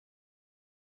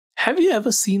Have you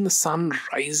ever seen the sun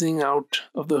rising out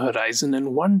of the horizon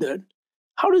and wondered,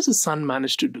 how does the sun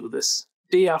manage to do this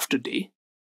day after day?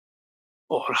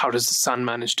 Or how does the sun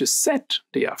manage to set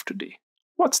day after day?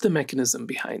 What's the mechanism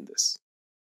behind this?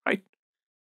 Right?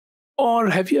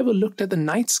 Or have you ever looked at the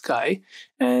night sky?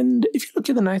 And if you look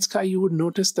at the night sky, you would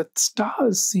notice that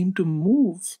stars seem to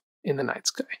move in the night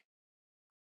sky.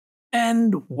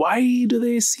 And why do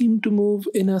they seem to move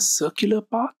in a circular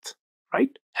path?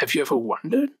 Right? Have you ever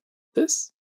wondered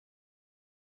this?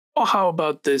 Or how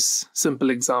about this simple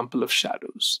example of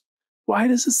shadows? Why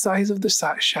does the size of the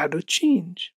shadow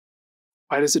change?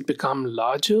 Why does it become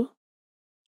larger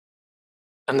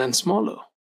and then smaller?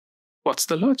 What's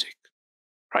the logic?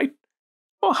 Right?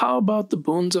 Or how about the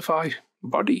bones of our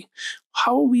body?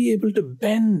 How are we able to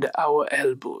bend our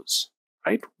elbows?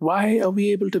 Right? Why are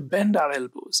we able to bend our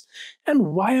elbows? And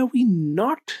why are we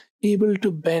not able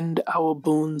to bend our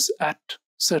bones at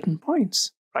certain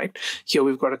points? Right? Here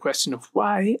we've got a question of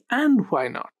why and why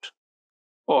not.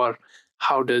 Or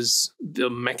how does the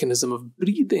mechanism of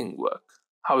breathing work?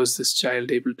 How is this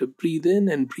child able to breathe in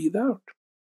and breathe out?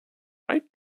 Right?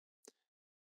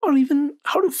 Or even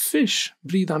how do fish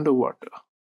breathe underwater?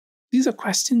 These are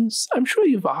questions I'm sure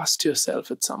you've asked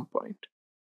yourself at some point.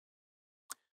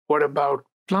 What about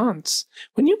plants?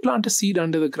 When you plant a seed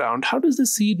under the ground, how does the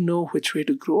seed know which way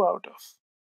to grow out of?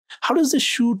 How does the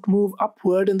shoot move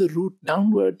upward and the root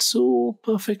downward so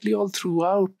perfectly all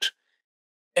throughout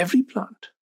every plant?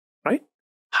 Right?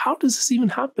 How does this even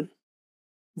happen?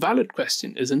 Valid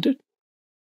question, isn't it?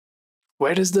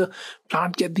 Where does the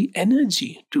plant get the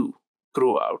energy to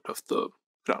grow out of the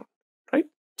ground? Right?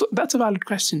 So that's a valid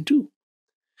question too.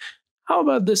 How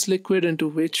about this liquid into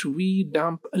which we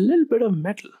dump a little bit of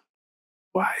metal?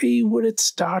 Why would it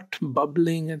start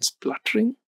bubbling and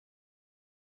spluttering?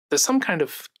 There's some kind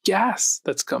of gas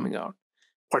that's coming out.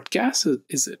 What gas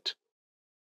is it?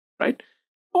 Right?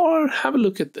 Or have a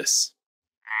look at this.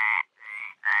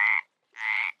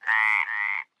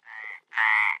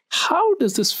 How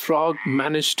does this frog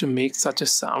manage to make such a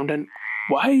sound, and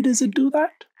why does it do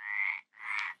that?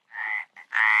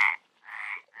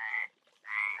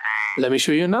 Let me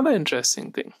show you another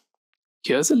interesting thing.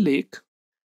 Here's a lake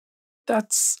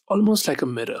that's almost like a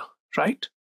mirror, right?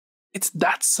 It's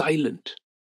that silent.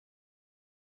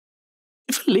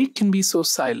 If a lake can be so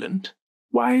silent,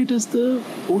 why does the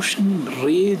ocean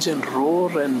rage and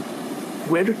roar, and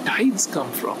where do tides come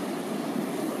from?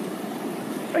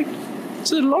 Right?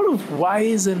 So there are a lot of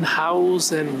whys and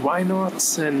hows and why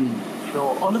nots and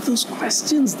all of those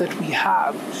questions that we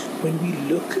have when we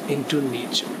look into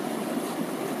nature.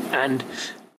 And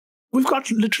we've got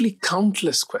literally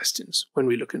countless questions when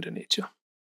we look into nature.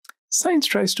 Science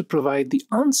tries to provide the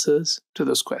answers to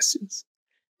those questions.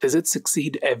 Does it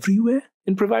succeed everywhere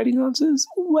in providing answers?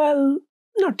 Well,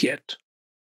 not yet,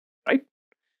 right?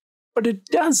 But it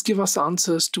does give us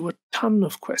answers to a ton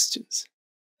of questions.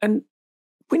 And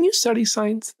when you study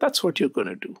science, that's what you're going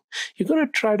to do. You're going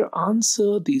to try to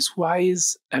answer these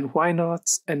whys and why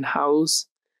nots and hows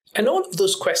and all of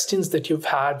those questions that you've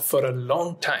had for a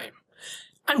long time.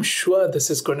 I'm sure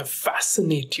this is going to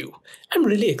fascinate you. I'm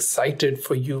really excited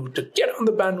for you to get on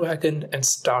the bandwagon and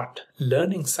start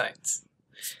learning science.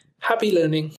 Happy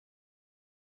learning.